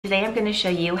Today I'm going to show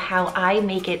you how I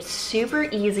make it super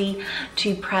easy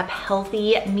to prep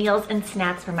healthy meals and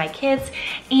snacks for my kids,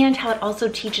 and how it also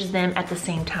teaches them at the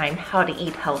same time how to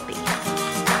eat healthy.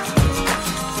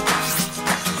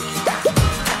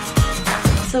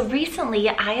 So recently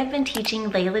I have been teaching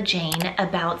Layla Jane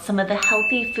about some of the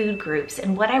healthy food groups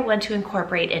and what I want to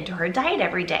incorporate into her diet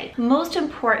every day. Most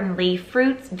importantly,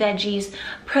 fruits, veggies,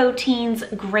 proteins,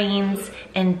 grains,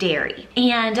 and dairy.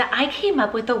 And I came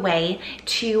up with a way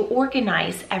to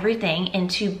organize everything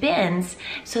into bins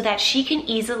so that she can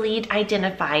easily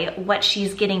identify what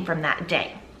she's getting from that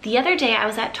day. The other day I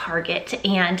was at Target,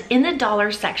 and in the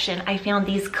dollar section I found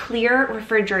these clear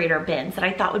refrigerator bins that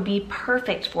I thought would be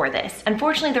perfect for this.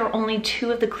 Unfortunately, there were only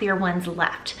 2 of the clear ones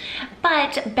left.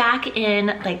 But back in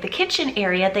like the kitchen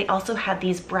area, they also had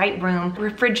these bright room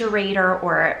refrigerator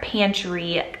or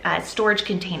pantry storage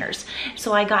containers.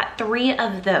 So I got 3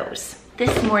 of those.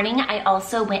 This morning, I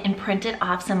also went and printed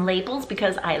off some labels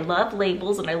because I love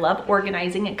labels and I love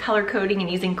organizing and color coding and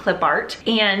using clip art.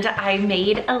 And I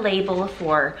made a label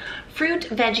for fruit,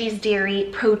 veggies, dairy,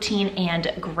 protein,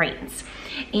 and grains.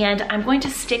 And I'm going to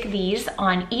stick these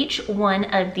on each one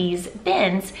of these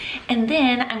bins, and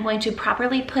then I'm going to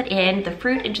properly put in the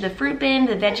fruit into the fruit bin,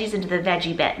 the veggies into the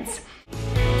veggie bins.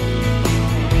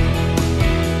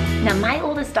 Now, my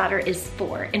oldest daughter is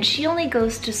 4, and she only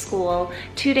goes to school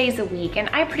 2 days a week, and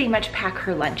I pretty much pack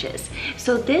her lunches.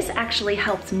 So this actually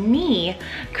helps me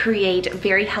create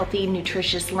very healthy,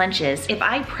 nutritious lunches. If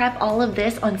I prep all of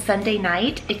this on Sunday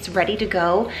night, it's ready to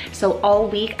go. So all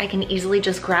week I can easily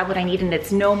just grab what I need, and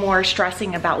it's no more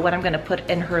stressing about what I'm gonna put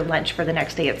in her lunch for the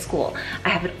next day at school. I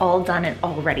have it all done and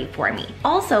all ready for me.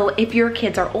 Also, if your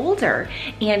kids are older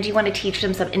and you wanna teach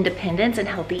them some independence and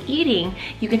healthy eating,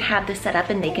 you can have this set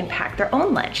up and they can pack their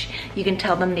own lunch. You can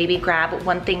tell them maybe grab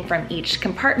 1 thing from each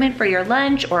compartment for your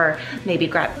lunch, or maybe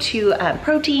grab 2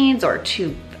 proteins or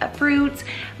 2 fruits,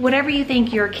 whatever you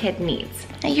think your kid needs.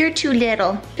 Now, you're too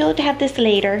little. You'll have this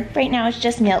later. Right now it's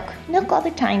just milk. Milk all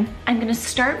the time. I'm gonna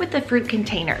start with the fruit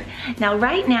container. Now,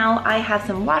 right now I have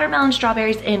some watermelon,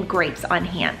 strawberries, and grapes on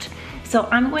hand. So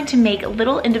I'm going to make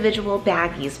little individual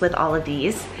baggies with all of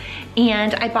these.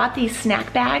 And I bought these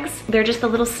snack bags. They're just a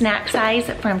little snack size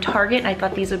from Target, and I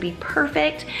thought these would be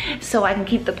perfect so I can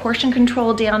keep the portion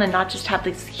control down and not just have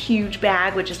this huge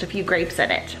bag with just a few grapes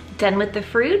in it. Done with the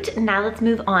fruit, now let's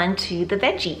move on to the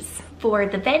veggies. For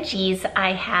the veggies,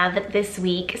 I have this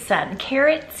week some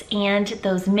carrots and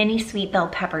those mini sweet bell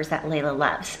peppers that Layla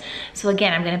loves. So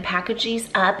again, I'm gonna package these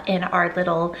up in our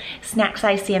little snack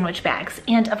size sandwich bags.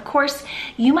 And of course,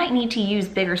 you might need to use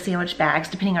bigger sandwich bags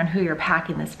depending on who you're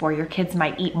packing this for. Your kids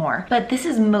might eat more. But this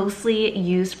is mostly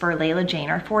used for Layla Jane,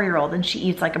 our 4-year-old, and she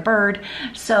eats like a bird.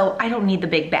 So I don't need the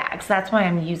big bags. That's why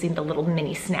I'm using the little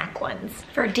mini snack ones.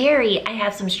 For dairy, I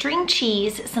have some string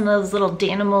cheese, some of those little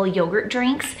Danimal yogurt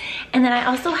drinks, and then I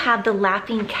also have the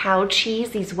Laughing Cow cheese,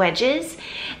 these wedges.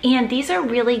 And these are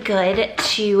really good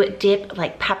to dip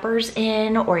like peppers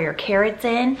in or your carrots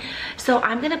in. So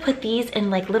I'm gonna put these in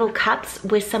like little cups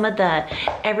with some of the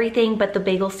everything but the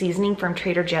bagel seasoning from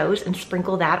Trader Joe's and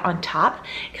sprinkle that on top,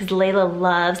 because Layla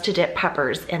loves to dip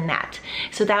peppers in that.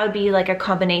 So that would be like a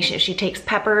combination. If she takes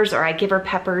peppers or I give her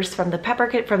peppers from the pepper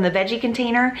kit from the veggie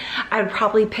container, I would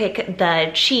probably pick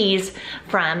the cheese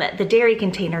from the dairy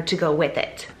container to go with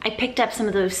it. I picked up some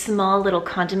of those small little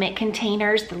condiment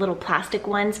containers, the little plastic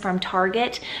ones from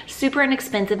Target. Super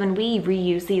inexpensive, and we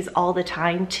reuse these all the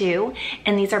time too.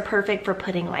 And these are perfect for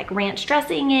putting like ranch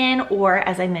dressing in, or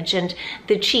as I mentioned,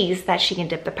 the cheese that she can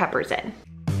dip the peppers in.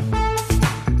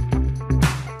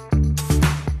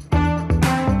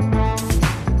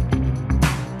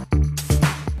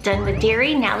 Done with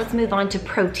dairy, now let's move on to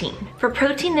protein. For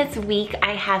protein this week,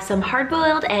 I have some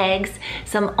hard-boiled eggs,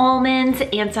 some almonds,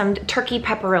 and some turkey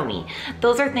pepperoni.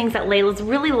 Those are things that Layla's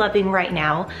really loving right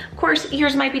now. Of course,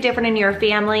 yours might be different in your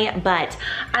family, but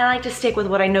I like to stick with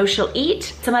what I know she'll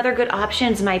eat. Some other good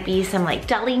options might be some like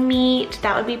deli meat,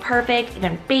 that would be perfect,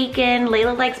 even bacon.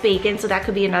 Layla likes bacon, so that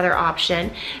could be another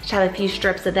option. Just have a few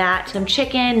strips of that. Some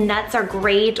chicken, nuts are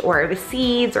great, or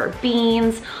seeds or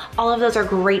beans. All of those are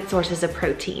great sources of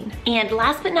protein. And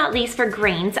last but not least, for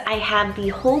grains, I have the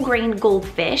whole grain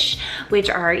goldfish, which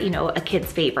are, you know, a kid's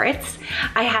favorites.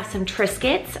 I have some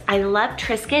Triscuits. I love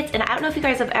Triscuits, and I don't know if you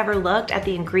guys have ever looked at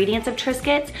the ingredients of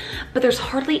Triscuits, but there's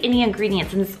hardly any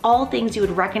ingredients, and it's all things you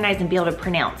would recognize and be able to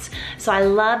pronounce. So I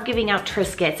love giving out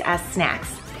Triscuits as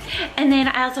snacks. And then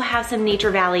I also have some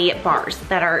Nature Valley bars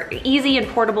that are easy and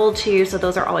portable too, so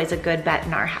those are always a good bet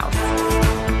in our house.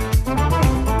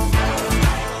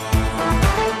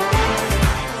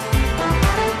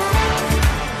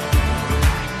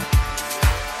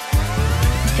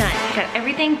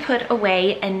 everything put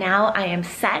away, and now I am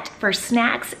set for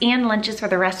snacks and lunches for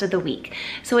the rest of the week.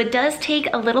 So it does take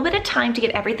a little bit of time to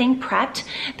get everything prepped.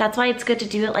 That's why it's good to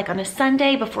do it like on a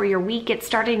Sunday before your week gets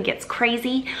started and gets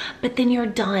crazy, but then you're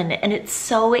done and it's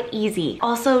so easy.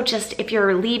 Also, just if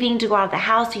you're leaving to go out of the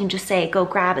house, you can just say, go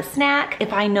grab a snack.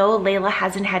 If I know Layla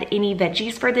hasn't had any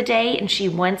veggies for the day and she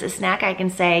wants a snack, I can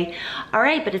say, all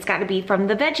right, but it's got to be from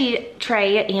the veggie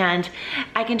tray, and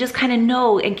I can just kind of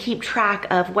know and keep track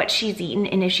of what she's eaten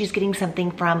and if she's getting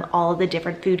something from all of the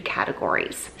different food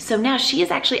categories. So now she is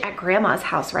actually at grandma's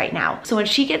house right now. So when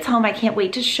she gets home, I can't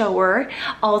wait to show her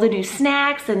all the new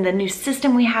snacks and the new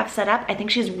system we have set up. I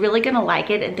think she's really gonna like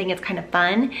it and think it's kind of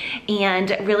fun,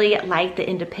 and really like the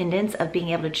independence of being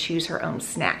able to choose her own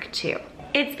snack too.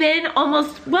 It's been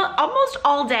almost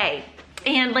all day,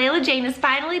 and Layla Jane is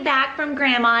finally back from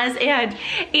grandma's, and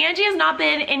Angie has not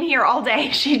been in here all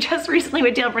day. She just recently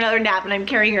went down for another nap and I'm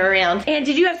carrying her around. And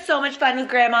did you have so much fun with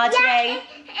grandma today?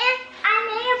 And I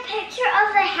made a picture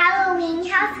of the Halloween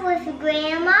house with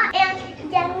grandma,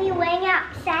 and then we went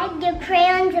outside. The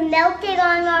crayons melted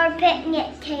on our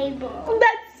picnic table.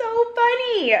 That's so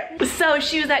funny. So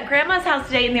she was at grandma's house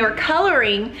today and they were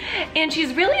coloring, and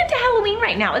she's really into Halloween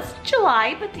right now. It's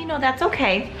July, but you know, that's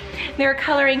okay. They're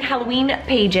coloring Halloween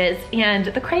pages and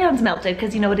the crayons melted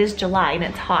because you know it is July and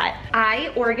it's hot.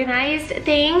 I organized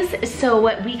things so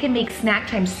we can make snack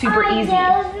time super easy.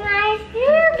 That was my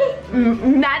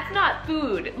food. That's not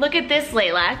food. Look at this,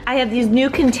 Layla. I have these new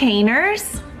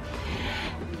containers.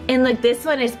 And look, this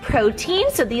one is protein.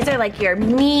 So these are like your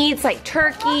meats, like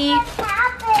turkey,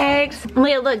 eggs.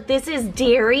 Layla, look, this is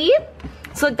dairy.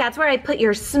 So look, that's where I put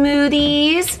your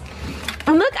smoothies.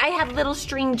 And look, I have little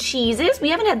string cheeses. We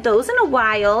haven't had those in a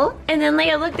while. And then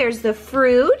Layla, look, there's the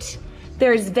fruit.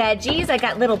 There's veggies. I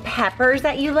got little peppers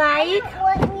that you like.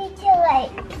 I don't want me to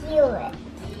like peel it.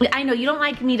 I know, you don't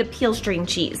like me to peel string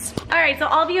cheese. All right, so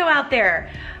all of you out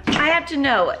there, I have to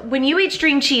know, when you eat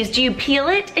string cheese, do you peel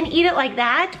it and eat it like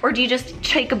that, or do you just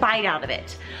take a bite out of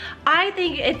it? I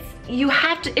think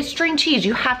it's string cheese.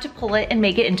 You have to pull it and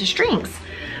make it into strings.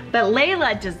 But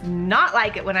Layla does not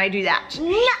like it when I do that.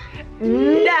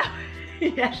 No.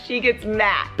 Yeah, she gets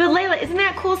mad. But Layla, isn't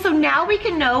that cool? So now we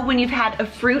can know when you've had a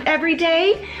fruit every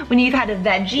day, when you've had a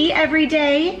veggie every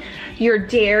day, your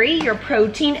dairy, your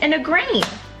protein, and a grain.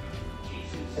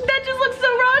 That just looks so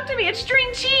wrong to me. It's string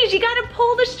cheese. You gotta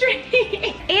pull the string.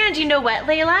 And you know what,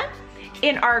 Layla?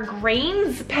 In our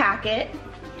grains packet,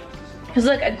 because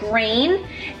look, a grain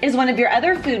is one of your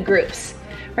other food groups.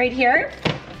 Right here,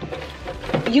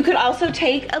 you could also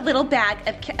take a little bag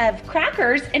of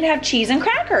crackers and have cheese and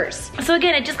crackers. So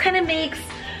again, it just kind of makes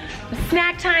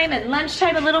snack time and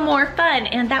lunchtime a little more fun,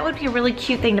 and that would be a really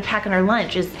cute thing to pack in our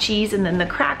lunch, is cheese and then the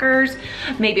crackers,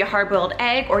 maybe a hard-boiled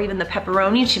egg, or even the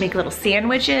pepperoni. She make little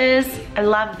sandwiches. I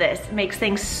love this. It makes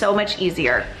things so much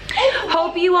easier.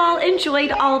 Hope you all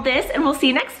enjoyed all this, and we'll see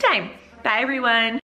you next time. Bye, everyone.